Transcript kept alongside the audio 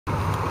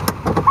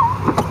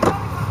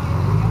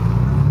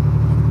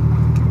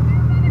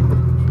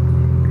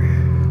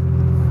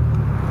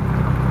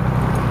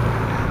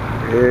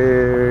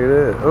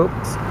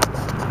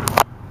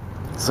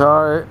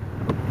Sorry.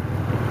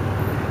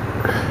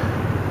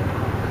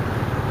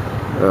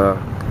 The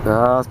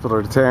hospital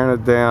are tearing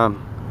it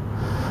down.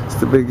 It's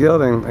the big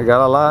building. They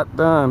got a lot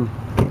done.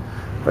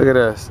 Look at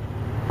this.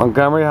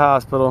 Montgomery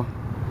Hospital.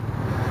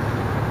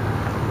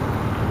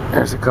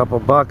 There's a couple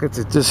buckets.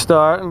 It's just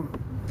starting.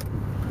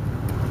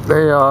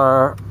 They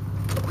are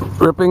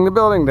ripping the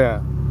building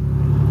down.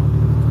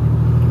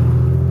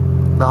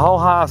 The whole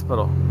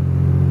hospital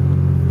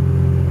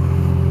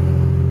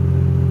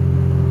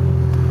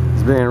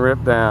is being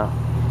ripped down.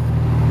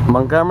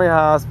 Montgomery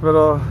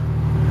Hospital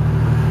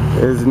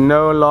is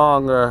no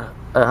longer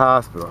a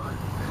hospital.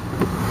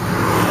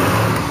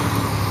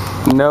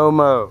 No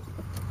more.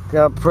 Look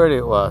how pretty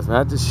it was.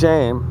 That's a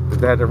shame that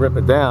they had to rip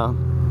it down.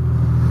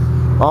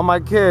 All my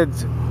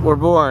kids were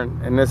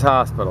born in this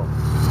hospital.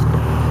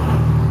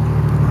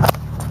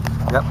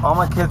 Yep, all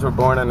my kids were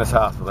born in this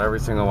hospital, every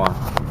single one.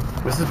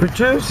 Mrs.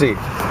 Petrucci.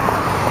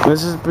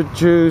 Mrs.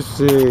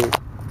 Petrucci.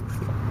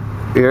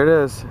 Here it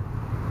is.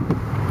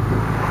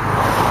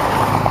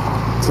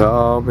 It's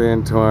all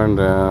being torn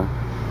down.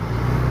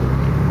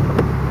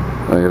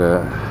 Look at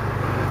that.